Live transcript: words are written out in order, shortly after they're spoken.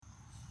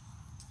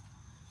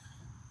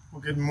Well,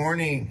 good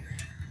morning.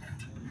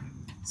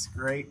 It's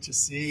great to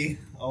see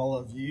all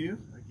of you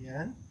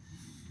again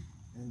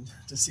and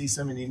to see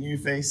so many new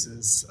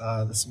faces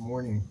this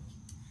morning.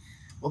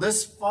 Well,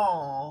 this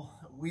fall,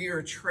 we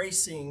are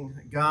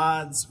tracing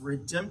God's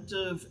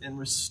redemptive and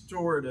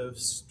restorative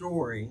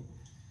story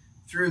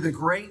through the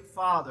great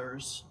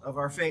fathers of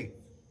our faith.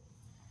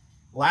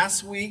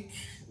 Last week,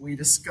 we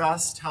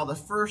discussed how the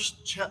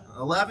first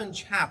 11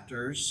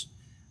 chapters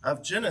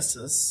of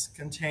Genesis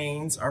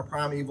contains our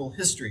primeval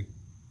history.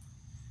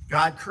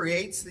 God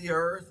creates the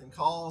earth and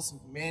calls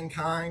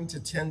mankind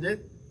to tend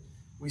it.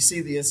 We see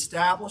the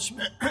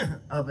establishment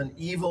of an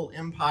evil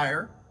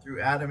empire through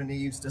Adam and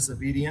Eve's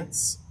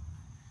disobedience.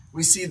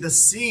 We see the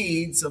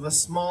seeds of a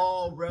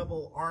small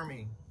rebel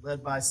army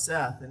led by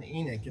Seth and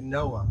Enoch and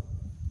Noah.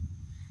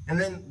 And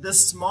then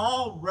this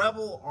small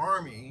rebel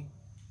army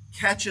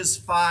catches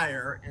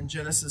fire in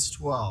Genesis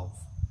 12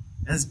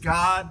 as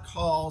God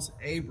calls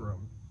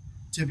Abram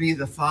to be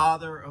the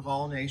father of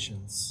all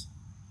nations.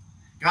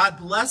 God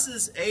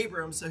blesses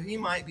Abram so he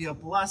might be a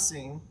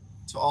blessing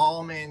to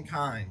all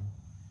mankind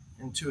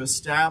and to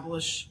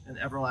establish an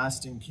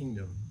everlasting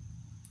kingdom.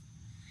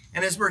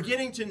 And as we're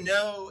getting to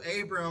know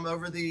Abram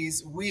over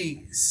these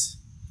weeks,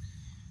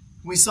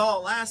 we saw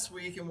last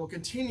week and we'll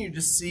continue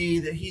to see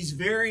that he's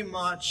very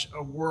much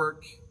a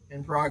work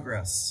in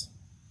progress.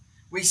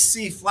 We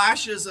see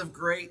flashes of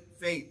great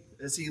faith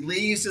as he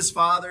leaves his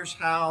father's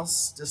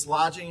house,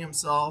 dislodging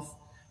himself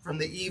from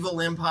the evil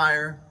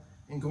empire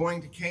and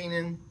going to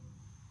Canaan.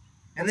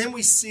 And then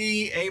we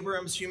see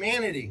Abram's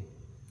humanity.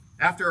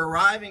 After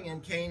arriving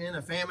in Canaan,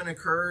 a famine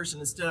occurs,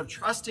 and instead of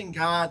trusting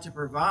God to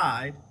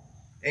provide,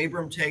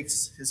 Abram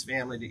takes his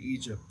family to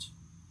Egypt.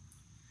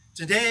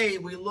 Today,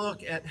 we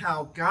look at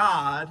how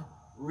God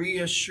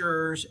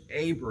reassures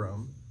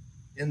Abram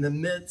in the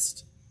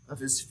midst of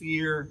his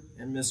fear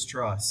and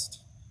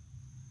mistrust.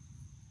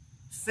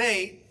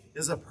 Faith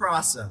is a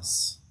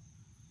process.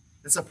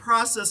 It's a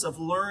process of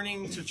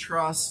learning to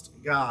trust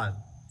God.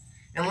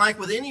 And like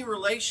with any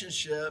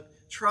relationship,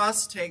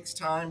 trust takes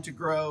time to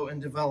grow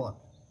and develop.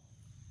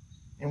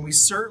 And we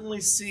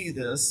certainly see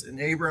this in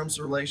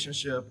Abram's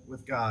relationship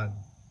with God.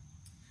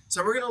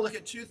 So we're going to look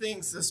at two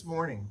things this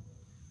morning.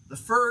 The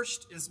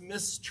first is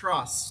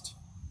mistrust.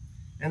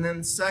 And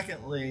then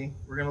secondly,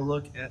 we're going to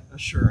look at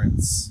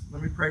assurance.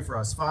 Let me pray for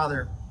us.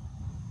 Father,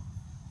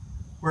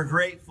 we're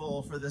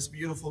grateful for this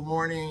beautiful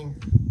morning,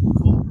 the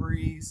cool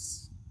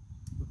breeze,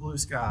 the blue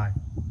sky.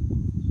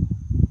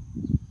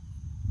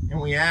 And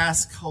we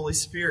ask, Holy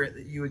Spirit,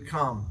 that you would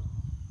come,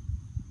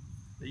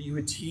 that you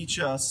would teach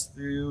us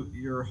through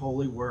your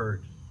holy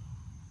word.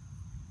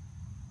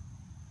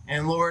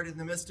 And Lord, in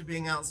the midst of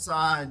being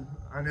outside,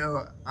 I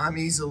know I'm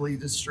easily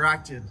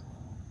distracted.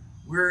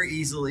 We're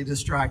easily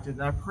distracted.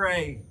 And I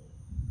pray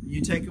that you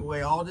take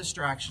away all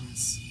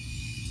distractions,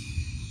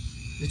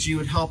 that you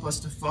would help us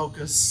to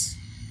focus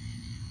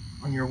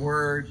on your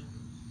word,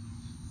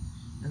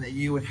 and that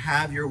you would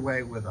have your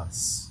way with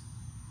us.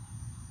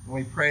 And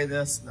we pray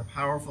this in the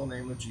powerful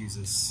name of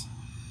Jesus.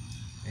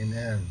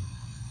 Amen.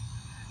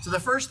 So the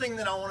first thing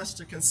that I want us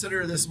to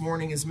consider this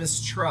morning is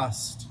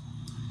mistrust.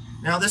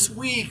 Now this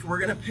week, we're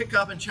going to pick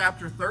up in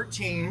chapter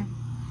 13,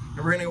 and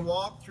we're going to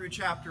walk through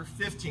chapter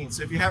 15.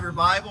 So if you have your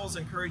Bibles,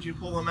 I encourage you to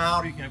pull them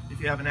out. You can, if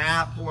you have an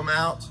app, pull them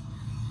out.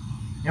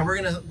 And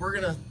we're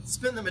going to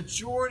spend the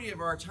majority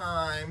of our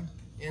time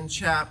in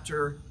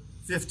chapter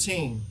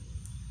 15.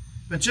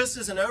 But just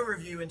as an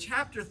overview, in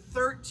chapter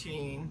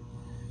 13,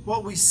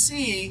 what we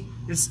see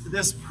is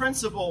this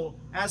principle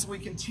as we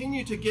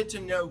continue to get to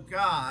know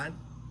God,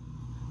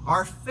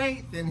 our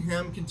faith in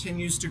him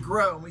continues to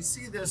grow. And we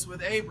see this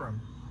with Abram.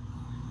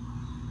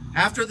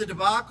 After the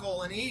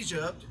debacle in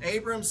Egypt,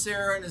 Abram,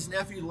 Sarah, and his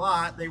nephew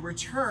Lot, they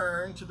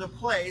returned to the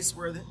place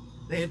where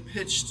they had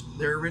pitched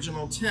their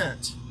original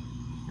tent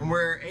and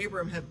where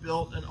Abram had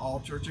built an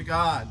altar to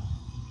God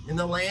in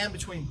the land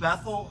between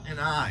Bethel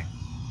and Ai.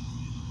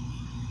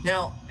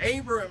 Now,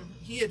 Abram,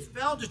 he had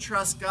failed to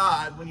trust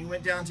God when he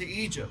went down to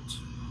Egypt,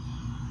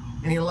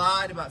 and he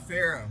lied about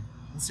Pharaoh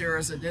and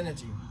Sarah's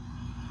identity.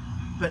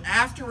 But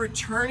after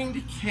returning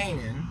to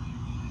Canaan,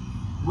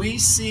 we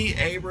see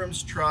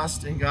Abram's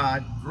trust in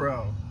God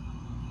grow.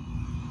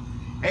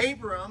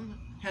 Abram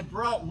had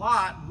brought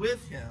Lot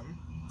with him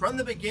from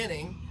the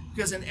beginning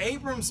because in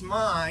Abram's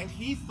mind,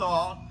 he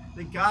thought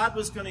that God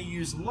was going to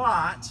use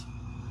Lot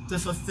to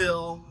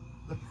fulfill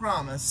the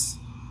promise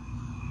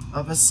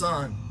of a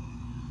son.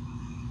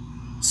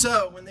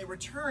 So when they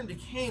returned to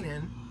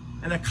Canaan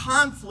and a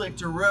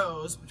conflict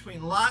arose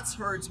between Lot's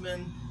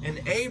herdsmen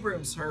and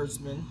Abram's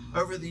herdsmen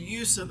over the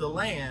use of the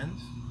land,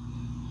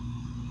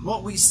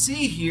 what we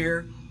see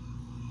here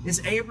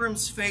is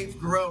Abram's faith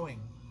growing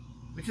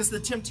because the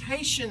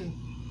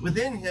temptation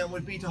within him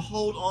would be to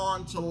hold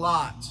on to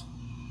Lot.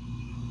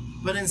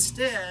 But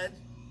instead,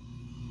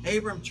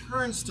 Abram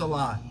turns to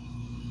Lot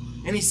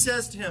and he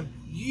says to him,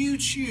 "You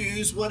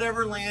choose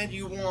whatever land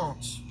you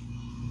want."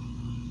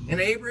 And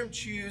Abram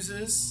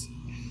chooses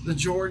the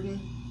Jordan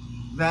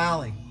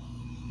Valley.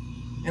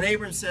 And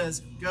Abram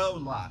says, "Go,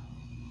 Lot."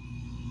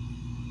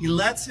 He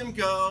lets him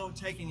go,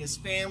 taking his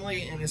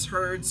family and his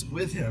herds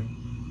with him.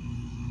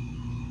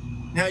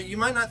 Now, you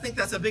might not think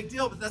that's a big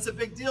deal, but that's a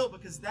big deal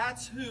because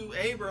that's who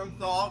Abram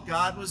thought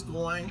God was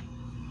going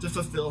to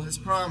fulfill his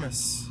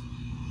promise.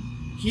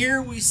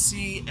 Here we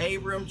see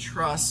Abram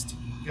trust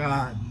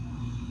God.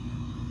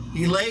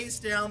 He lays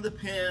down the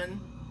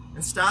pen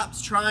and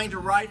stops trying to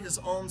write his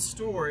own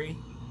story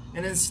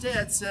and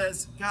instead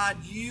says,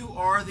 God, you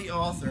are the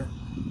author.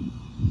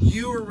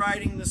 You are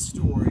writing the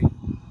story,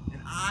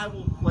 and I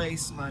will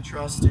place my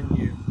trust in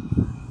you.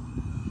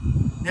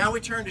 Now we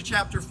turn to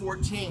chapter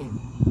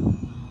 14.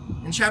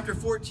 In chapter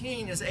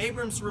 14, as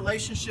Abram's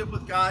relationship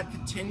with God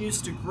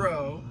continues to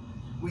grow,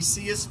 we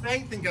see his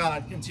faith in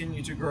God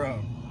continue to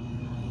grow.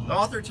 The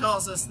author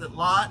tells us that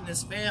Lot and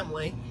his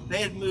family,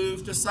 they had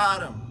moved to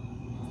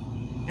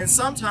Sodom. And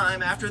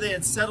sometime after they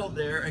had settled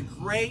there, a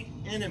great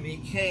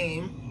enemy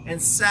came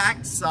and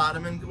sacked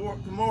Sodom and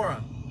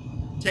Gomorrah,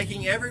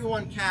 taking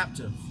everyone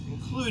captive,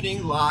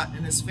 including Lot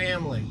and his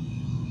family.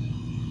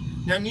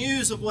 Now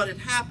news of what had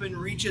happened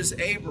reaches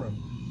Abram.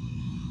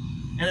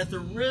 And at the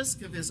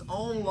risk of his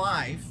own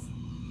life,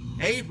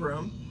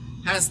 Abram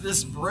has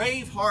this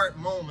Braveheart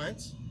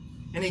moment,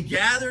 and he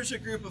gathers a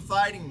group of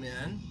fighting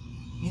men,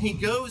 and he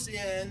goes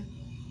in,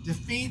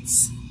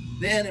 defeats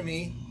the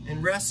enemy,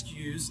 and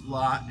rescues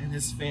Lot and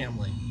his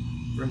family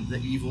from the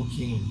evil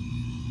king.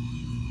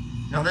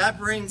 Now that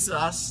brings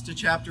us to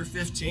chapter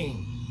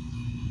 15,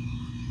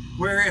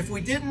 where if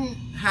we didn't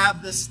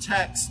have this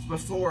text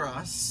before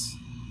us,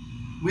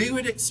 we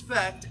would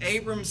expect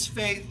Abram's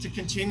faith to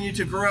continue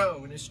to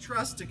grow and his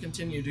trust to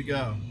continue to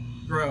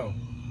grow.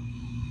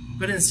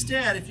 But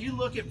instead, if you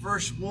look at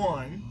verse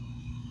 1,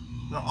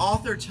 the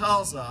author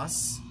tells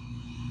us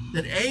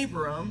that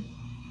Abram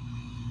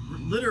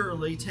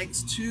literally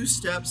takes 2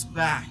 steps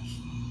back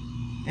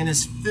and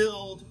is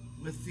filled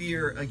with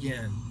fear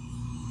again.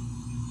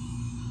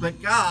 But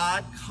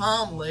God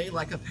calmly,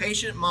 like a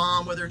patient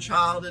mom with her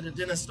child at a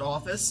dentist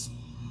office,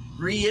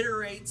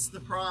 reiterates the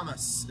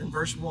promise in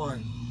verse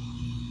 1.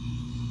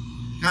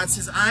 God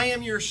says, I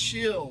am your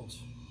shield.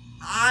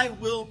 I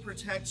will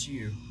protect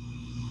you,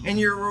 and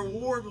your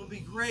reward will be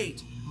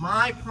great.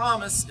 My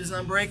promise is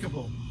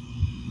unbreakable.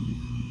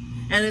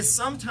 And as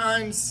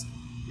sometimes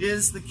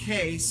is the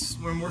case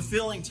when we're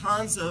feeling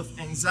tons of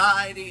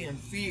anxiety and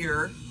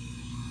fear,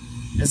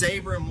 as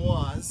Abram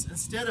was,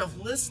 instead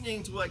of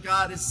listening to what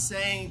God is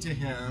saying to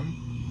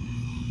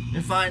him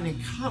and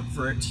finding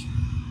comfort,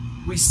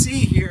 we see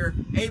here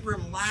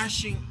Abram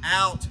lashing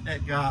out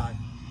at God.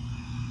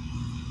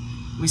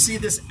 We see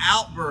this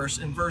outburst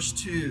in verse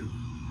 2.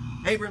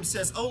 Abram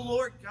says, O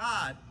Lord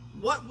God,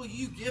 what will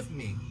you give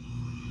me?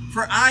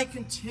 For I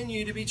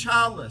continue to be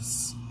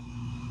childless,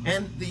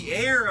 and the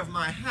heir of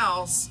my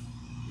house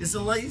is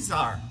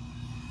Eliezer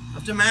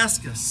of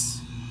Damascus.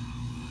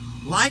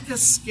 Like a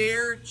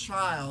scared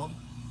child,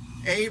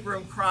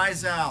 Abram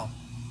cries out.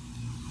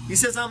 He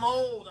says, I'm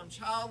old, I'm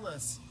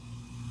childless.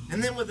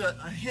 And then with a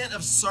hint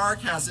of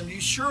sarcasm, you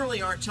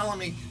surely aren't telling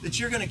me that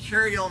you're going to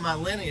carry on my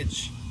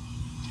lineage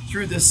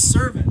through this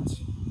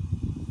servant.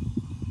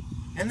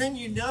 And then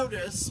you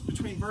notice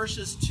between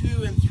verses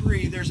 2 and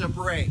 3, there's a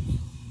break.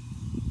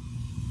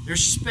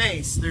 There's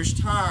space, there's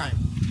time.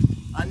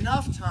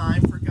 Enough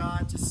time for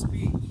God to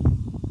speak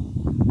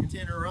and to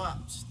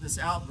interrupt this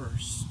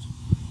outburst.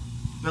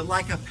 But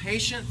like a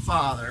patient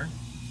father,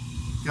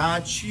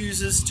 God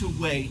chooses to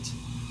wait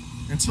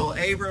until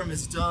Abram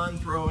is done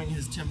throwing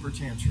his temper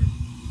tantrum.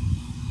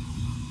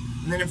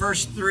 And then in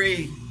verse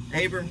 3,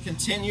 Abram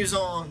continues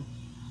on.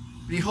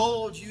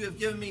 Behold, you have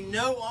given me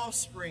no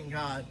offspring,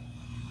 God,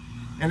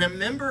 and a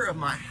member of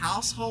my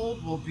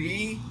household will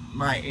be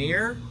my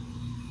heir.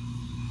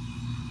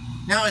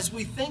 Now, as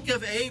we think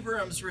of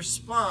Abram's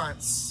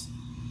response,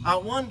 I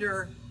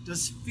wonder,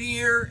 does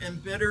fear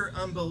and bitter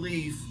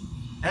unbelief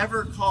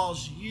ever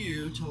cause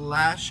you to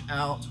lash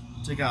out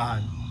to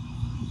God?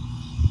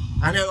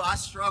 I know I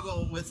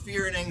struggle with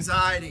fear and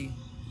anxiety,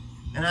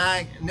 and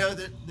I know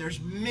that there's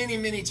many,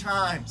 many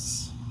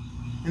times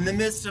in the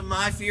midst of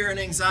my fear and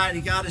anxiety,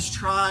 God has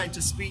tried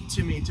to speak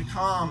to me, to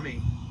calm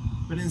me.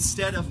 But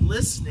instead of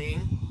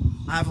listening,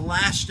 I've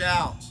lashed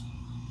out.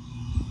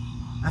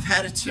 I've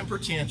had a temper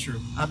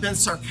tantrum. I've been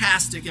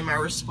sarcastic in my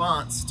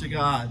response to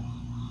God.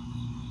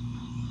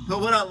 But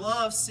what I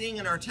love seeing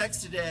in our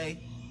text today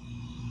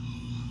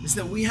is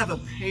that we have a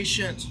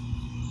patient,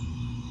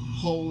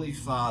 holy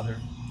Father.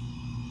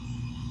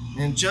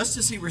 And just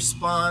as he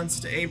responds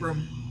to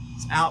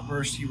Abram's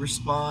outburst, he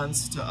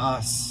responds to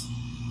us.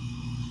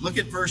 Look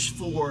at verse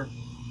 4.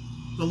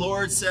 The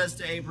Lord says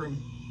to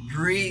Abram,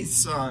 breathe,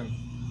 son.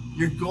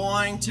 You're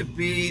going to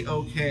be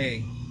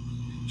okay.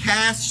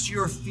 Cast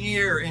your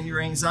fear and your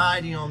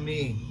anxiety on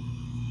me.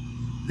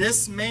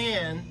 This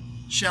man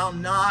shall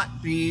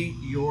not be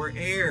your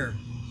heir.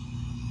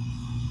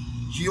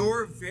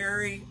 Your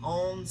very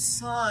own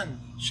son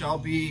shall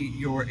be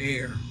your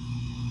heir.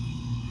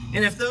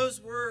 And if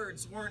those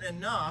words weren't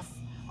enough,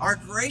 our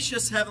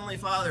gracious Heavenly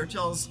Father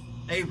tells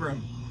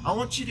Abram, I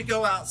want you to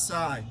go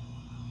outside.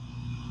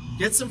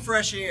 Get some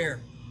fresh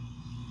air.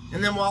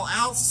 And then while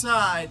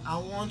outside, I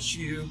want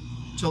you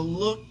to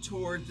look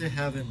toward the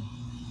heaven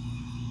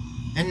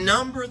and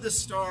number the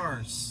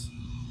stars.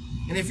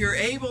 And if you're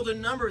able to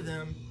number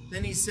them,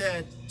 then he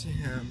said to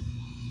him,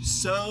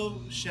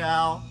 so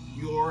shall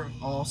your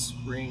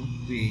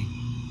offspring be.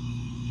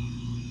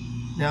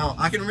 Now,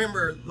 I can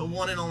remember the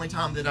one and only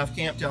time that I've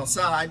camped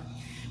outside.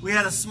 We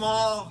had a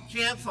small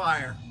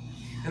campfire.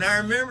 And I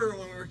remember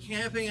when we were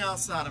camping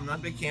outside, I'm not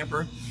a big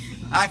camper,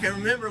 I can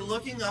remember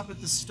looking up at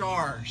the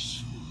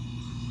stars.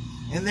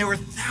 And there were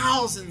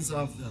thousands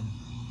of them.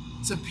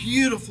 It's a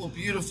beautiful,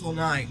 beautiful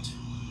night.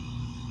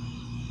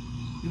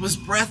 It was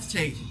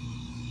breathtaking.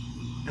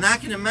 And I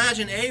can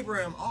imagine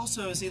Abram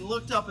also as he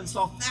looked up and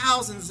saw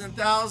thousands and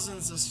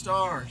thousands of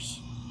stars.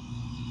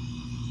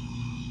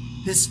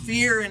 His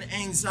fear and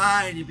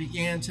anxiety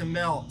began to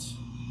melt.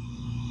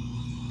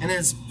 And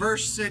as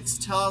verse 6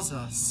 tells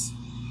us,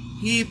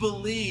 he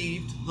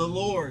believed the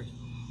Lord.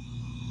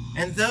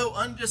 And though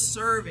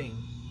undeserving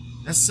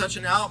as such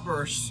an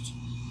outburst,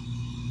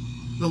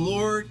 the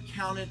Lord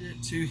counted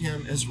it to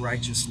him as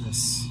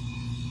righteousness.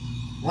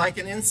 Like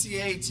an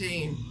NCAA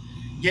team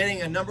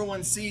getting a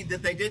 #1 seed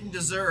that they didn't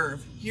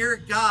deserve, here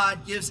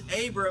God gives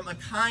Abram a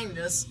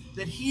kindness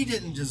that he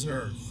didn't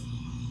deserve.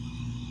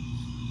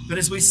 But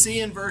as we see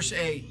in verse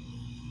 8,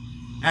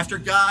 after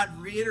God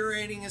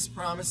reiterating his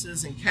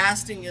promises and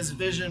casting his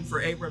vision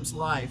for Abram's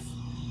life,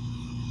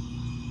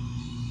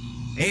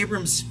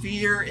 Abram's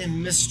fear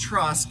and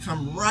mistrust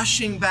come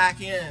rushing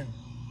back in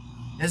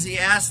as he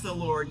asks the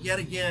Lord yet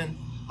again,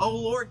 "O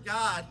Lord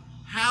God,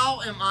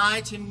 how am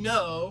I to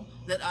know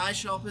that I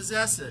shall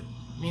possess it?"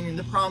 Meaning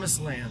the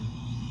promised land.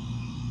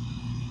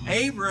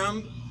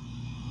 Abram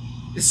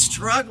is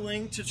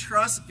struggling to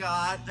trust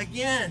God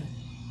again.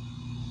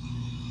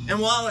 And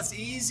while it's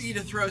easy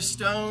to throw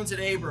stones at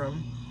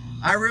Abram,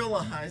 I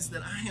realize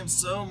that I am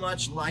so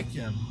much like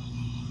him.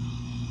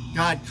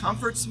 God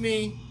comforts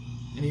me,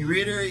 and he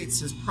reiterates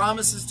his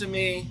promises to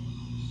me,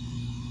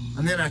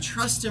 and then I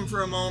trust him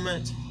for a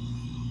moment,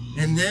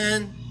 and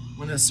then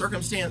when a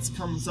circumstance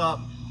comes up,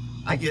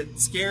 I get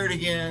scared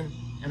again,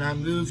 and I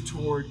move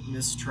toward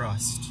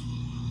mistrust.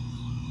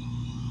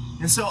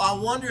 And so I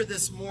wonder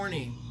this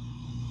morning,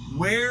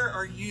 where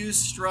are you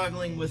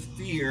struggling with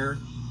fear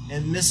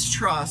and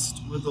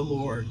mistrust with the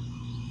Lord?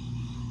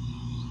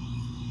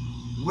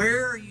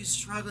 Where are you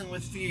struggling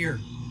with fear?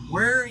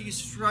 Where are you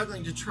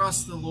struggling to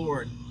trust the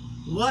Lord?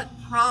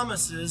 What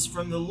promises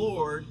from the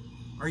Lord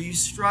are you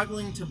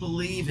struggling to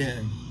believe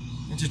in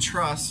and to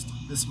trust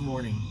this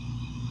morning?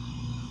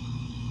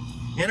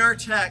 In our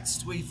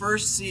text, we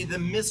first see the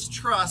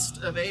mistrust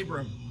of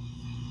Abram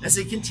as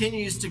he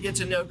continues to get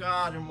to know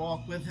God and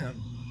walk with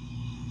him.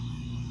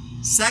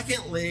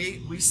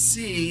 Secondly, we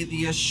see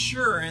the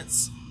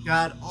assurance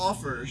God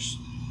offers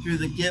through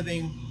the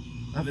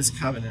giving of his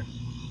covenant.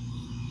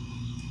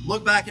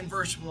 Look back in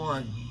verse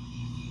 1.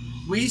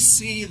 We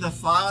see the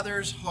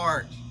Father's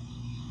heart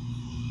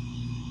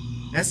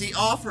as he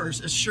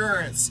offers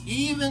assurance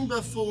even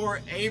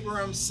before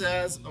Abram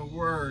says a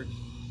word.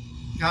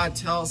 God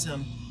tells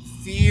him,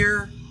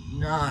 "Fear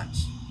not."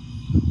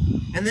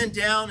 And then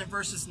down in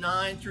verses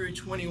 9 through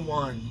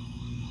 21,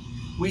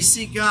 we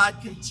see God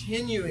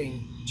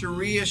continuing to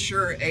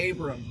reassure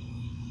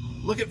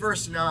Abram. Look at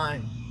verse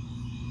 9.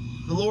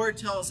 The Lord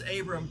tells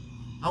Abram,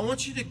 I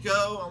want you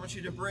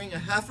to bring a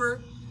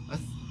heifer,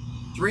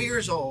 3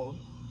 years old,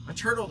 a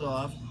turtle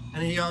dove,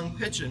 and a young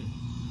pigeon.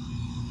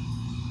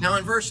 Now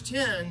in verse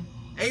 10,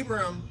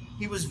 Abram,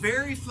 he was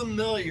very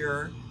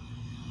familiar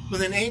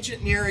with an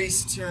ancient Near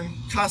Eastern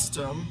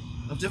custom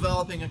of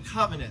developing a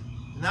covenant.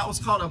 And that was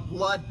called a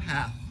blood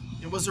path.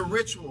 It was a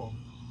ritual.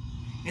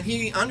 And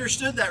he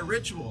understood that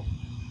ritual.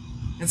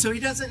 And so he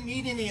doesn't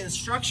need any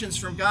instructions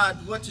from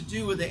God what to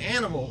do with the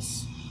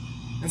animals.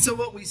 And so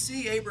what we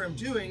see Abram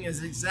doing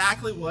is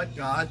exactly what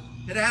God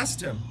had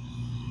asked him.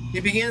 He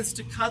begins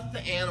to cut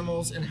the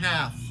animals in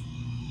half.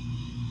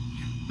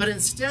 But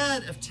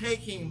instead of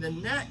taking the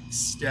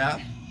next step,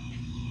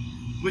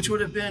 which would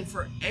have been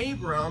for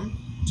Abram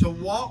to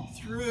walk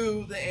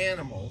through the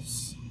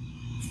animals,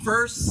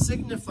 first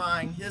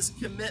signifying his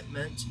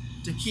commitment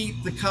to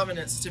keep the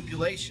covenant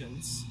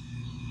stipulations,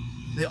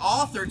 the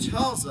author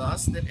tells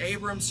us that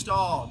Abram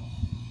stalled.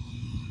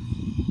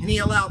 And he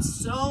allowed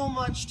so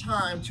much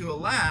time to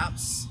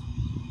elapse.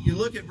 You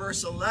look at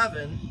verse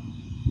 11,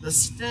 the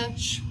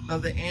stench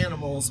of the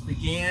animals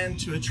began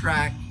to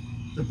attract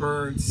the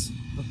birds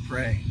of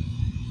prey.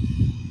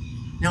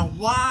 Now,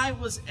 why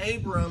was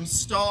Abram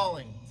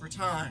stalling for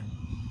time?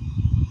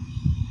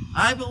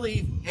 I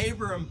believe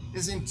Abram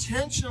is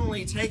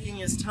intentionally taking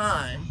his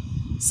time,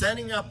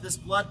 setting up this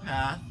blood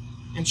path,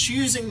 and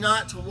choosing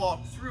not to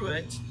walk through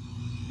it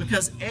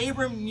because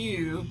Abram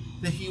knew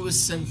that he was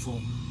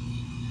sinful.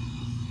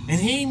 And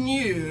he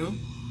knew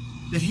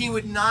that he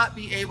would not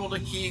be able to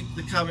keep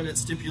the covenant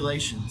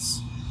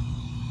stipulations.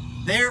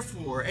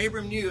 Therefore,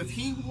 Abram knew if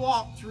he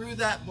walked through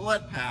that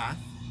blood path,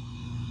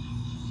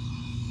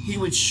 he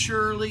would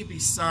surely be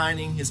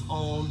signing his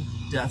own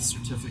death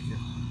certificate.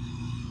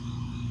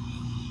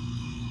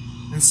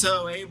 And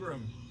so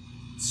Abram,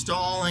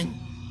 stalling,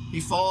 he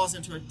falls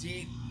into a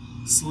deep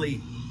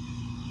sleep.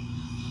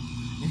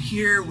 And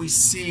here we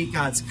see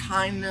God's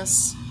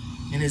kindness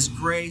and his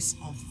grace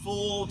on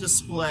full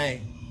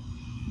display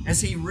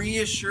as he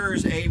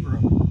reassures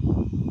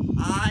Abram,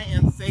 I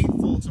am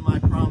faithful to my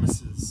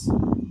promises,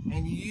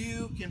 and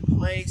you can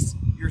place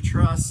your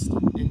trust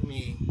in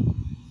me.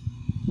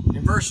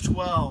 In verse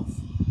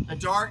 12, a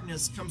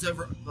darkness comes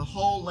over the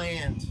whole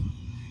land.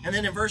 And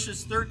then in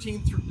verses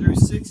 13 through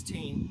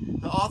 16,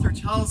 the author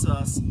tells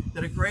us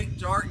that a great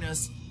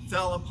darkness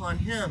fell upon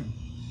him.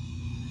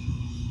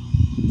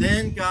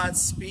 Then God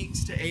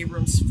speaks to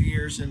Abram's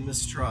fears and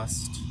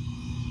mistrust.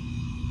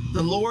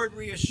 The Lord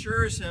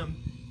reassures him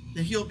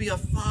that he'll be a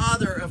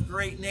father of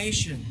great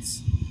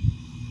nations.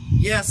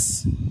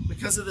 Yes,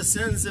 because of the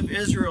sins of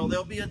Israel,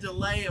 there'll be a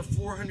delay of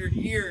 400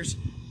 years.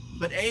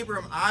 But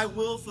Abram, I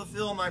will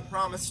fulfill my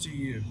promise to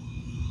you.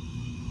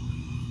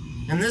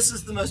 And this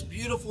is the most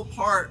beautiful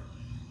part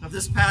of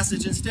this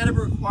passage. Instead of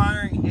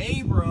requiring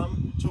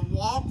Abram to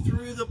walk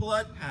through the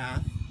blood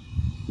path,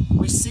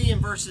 we see in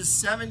verses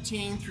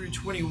 17 through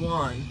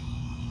 21,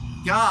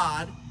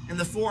 God, in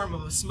the form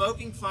of a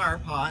smoking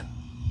firepot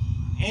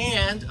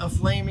and a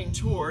flaming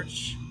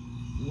torch,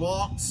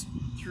 walks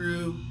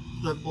through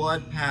the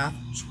blood path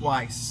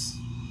twice.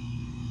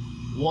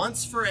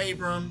 Once for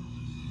Abram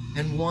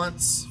and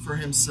once for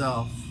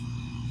himself.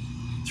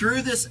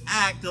 Through this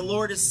act, the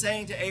Lord is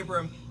saying to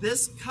Abram,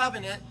 this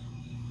covenant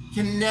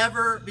can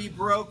never be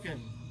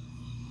broken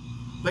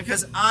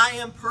because I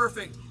am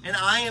perfect and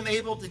I am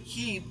able to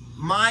keep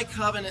my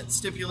covenant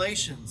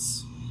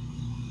stipulations.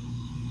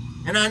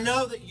 And I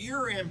know that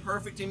you're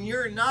imperfect and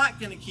you're not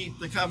going to keep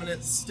the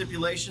covenant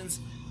stipulations,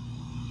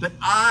 but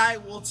I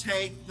will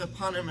take the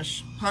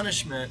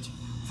punishment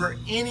for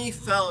any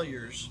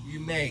failures you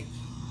make.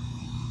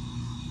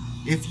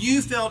 If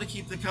you fail to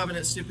keep the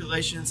covenant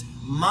stipulations,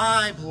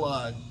 my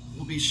blood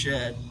will be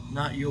shed,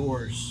 not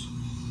yours.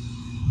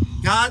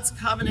 God's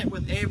covenant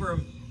with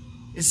Abram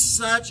is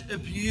such a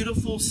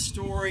beautiful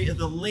story of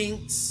the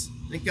lengths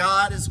that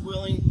God is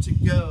willing to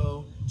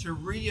go to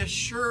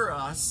reassure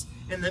us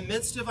in the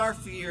midst of our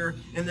fear,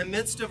 in the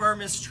midst of our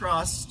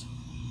mistrust.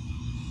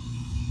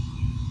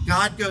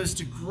 God goes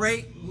to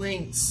great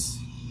lengths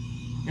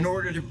in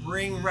order to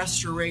bring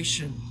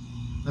restoration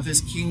of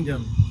his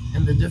kingdom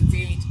and the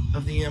defeat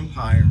of the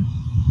empire.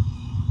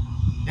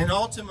 And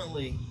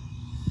ultimately,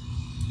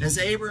 as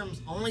Abram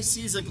only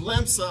sees a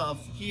glimpse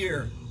of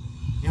here,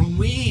 and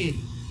we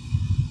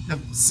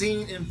have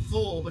seen in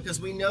full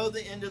because we know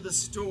the end of the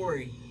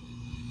story.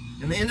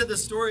 And the end of the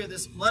story of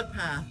this blood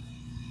path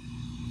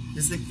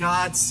is that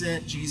God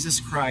sent Jesus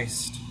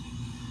Christ.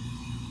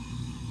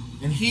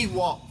 And he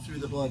walked through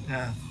the blood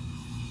path.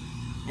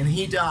 And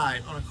he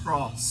died on a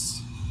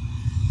cross.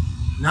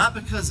 Not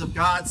because of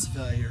God's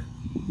failure,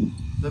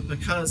 but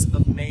because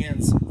of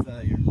man's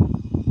failure.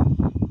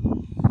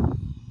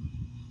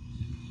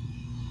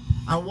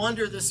 I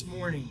wonder this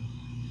morning,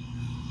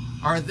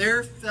 are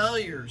there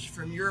failures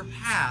from your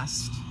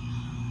past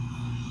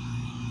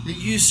that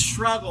you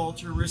struggle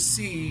to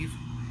receive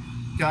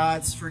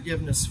God's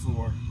forgiveness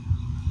for?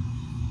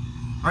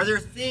 Are there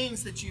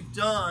things that you've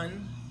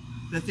done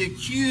that the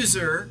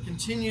accuser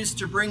continues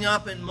to bring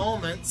up in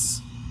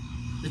moments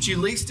that you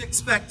least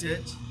expect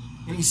it,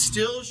 and he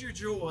steals your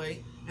joy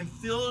and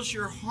fills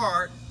your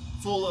heart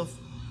full of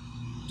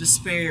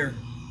despair?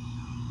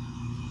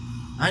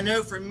 I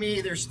know for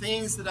me, there's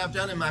things that I've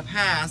done in my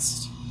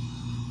past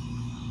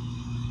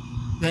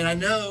that I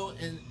know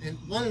in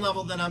one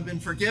level that I've been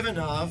forgiven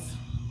of,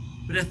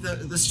 but at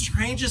the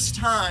strangest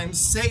times,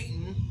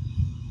 Satan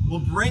will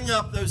bring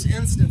up those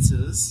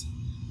instances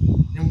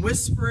and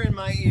whisper in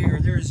my ear,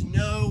 there is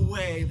no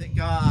way that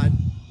God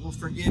will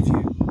forgive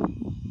you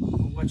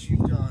for what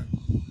you've done.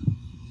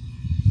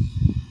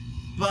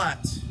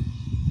 But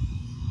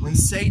when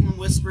Satan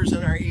whispers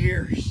in our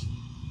ears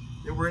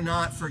that we're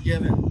not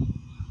forgiven,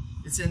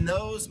 it's in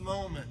those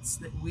moments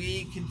that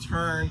we can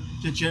turn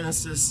to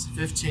Genesis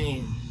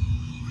 15.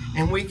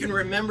 And we can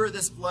remember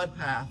this blood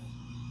path.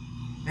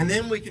 And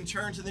then we can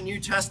turn to the New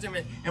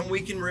Testament and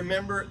we can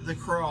remember the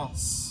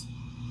cross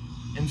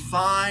and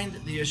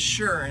find the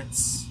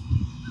assurance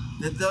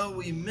that though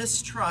we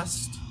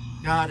mistrust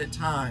God at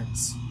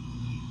times,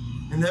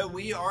 and though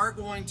we are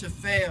going to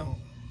fail,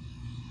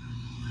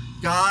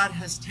 God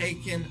has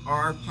taken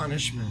our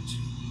punishment.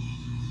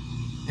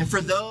 And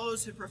for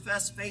those who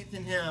profess faith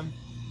in him,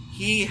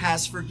 he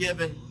has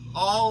forgiven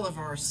all of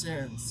our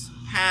sins,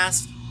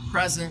 past,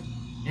 present,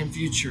 and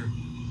future.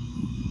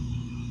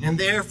 And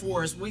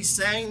therefore, as we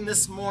sang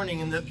this morning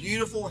in the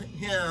beautiful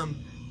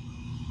hymn,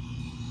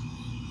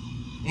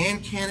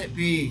 And Can It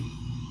Be?,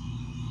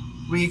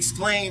 we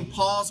exclaim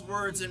Paul's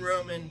words in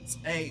Romans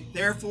 8,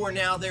 therefore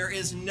now there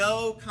is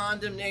no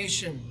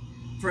condemnation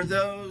for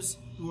those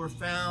who are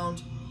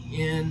found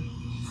in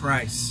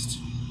Christ.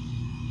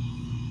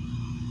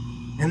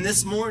 And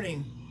this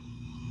morning,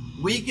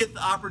 we get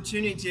the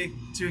opportunity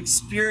to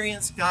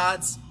experience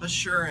God's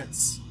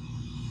assurance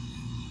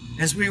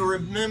as we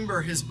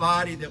remember his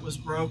body that was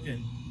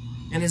broken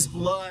and his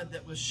blood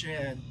that was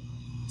shed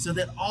so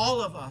that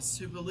all of us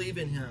who believe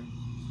in him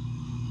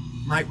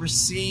might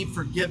receive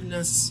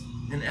forgiveness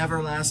and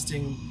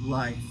everlasting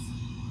life.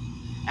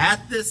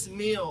 At this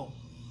meal,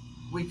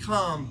 we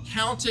come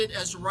counted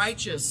as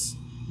righteous,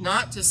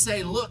 not to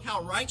say, look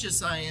how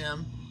righteous I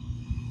am.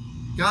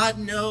 God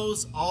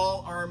knows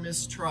all our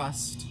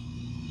mistrust.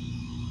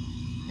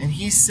 And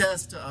he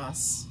says to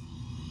us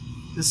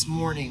this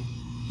morning,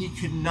 he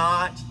could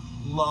not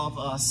love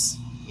us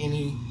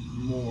any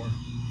more.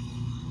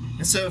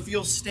 And so if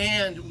you'll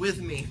stand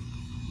with me.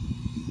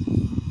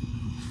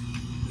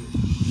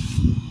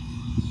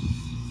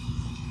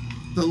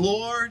 The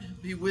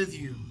Lord be with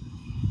you.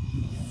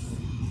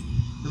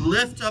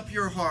 Lift up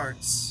your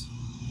hearts.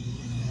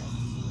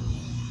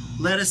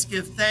 Let us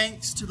give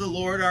thanks to the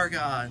Lord our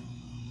God.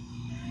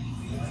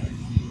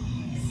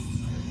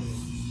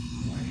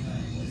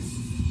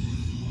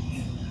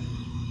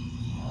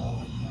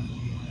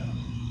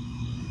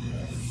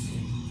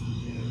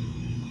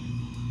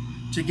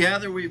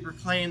 Together we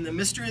proclaim the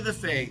mystery of the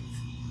faith.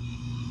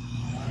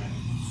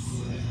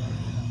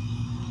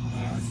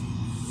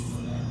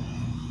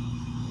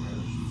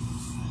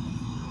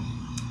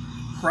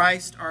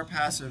 Christ, our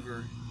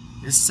Passover,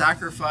 is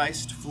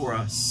sacrificed for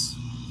us.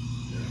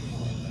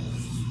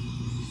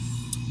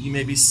 You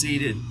may be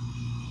seated.